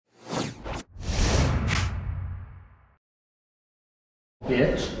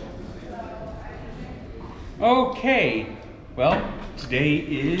bitch. Okay, well, today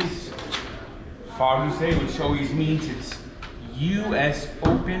is Father's Day, which always means it's US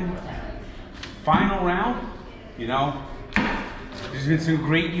Open final round. You know, there's been some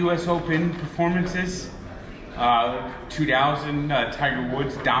great US Open performances. 2000, Tiger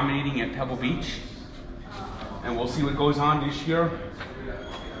Woods dominating at Pebble Beach. And we'll see what goes on this year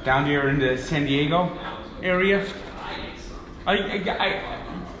down here in the San Diego area. I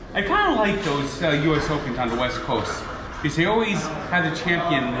kind of like those US Opens on the West Coast because they always have the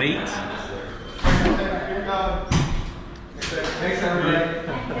champion late. Thanks, everybody.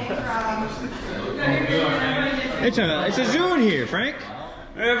 It's a Zune here, Frank.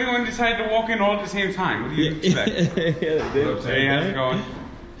 Everyone decided to walk in all at the same time. What do you expect? Hey, how's it going?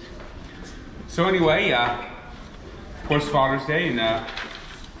 So anyway, of course, Father's Day, and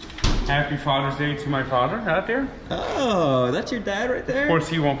happy Father's Day to my father out there. Oh, that's your dad right there? Of course,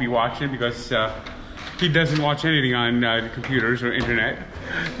 he won't be watching because he doesn't watch anything on computers or internet.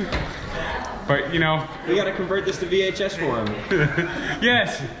 But, you know... We gotta convert this to VHS for him.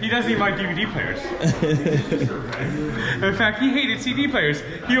 Yes, he doesn't even like DVD players. In fact, he hated CD players.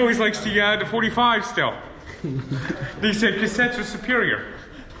 He always likes the 45 still. He said cassettes are superior.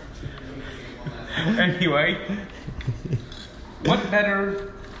 Anyway, what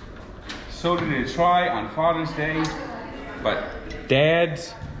better soda to try on Father's Day but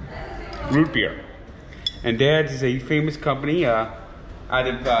Dad's Root Beer. And Dad's is a famous company out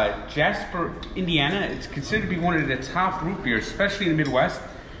of Jasper, Indiana. It's considered to be one of the top root beers, especially in the Midwest.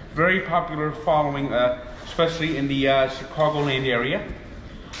 Very popular following, especially in the Chicagoland area.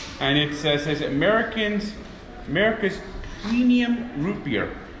 And it says America's premium root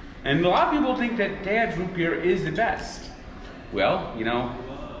beer. And a lot of people think that Dad's root beer is the best. Well, you know,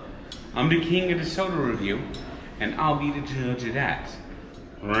 I'm the king of the soda review, and I'll be the judge of that.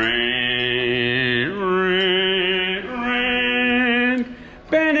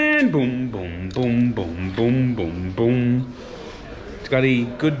 Boom, boom, boom, boom, boom, boom, boom. It's got a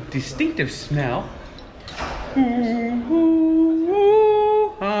good distinctive smell. Ooh, ooh,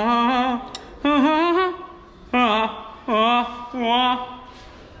 ooh, ah, ah, ah, ah, ah.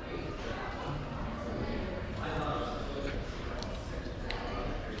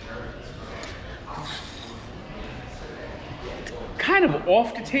 Kind of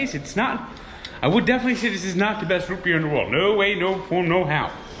off to taste. It's not, I would definitely say this is not the best root beer in the world. No way, no form, no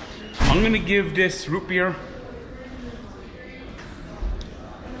how. I'm gonna give this root beer,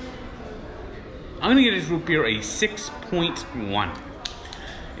 a 6.1.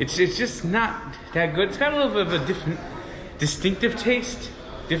 It's just not that good. It's got a little bit of a different, distinctive taste,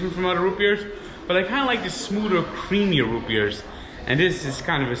 different from other root beers, but I kind of like the smoother, creamier root beers, and this is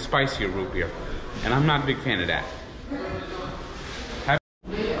kind of a spicier root beer, and I'm not a big fan of that.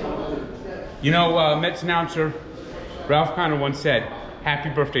 You know, Mets announcer Ralph Kiner once said, "Happy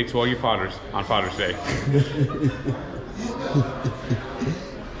birthday to all your fathers on Father's Day."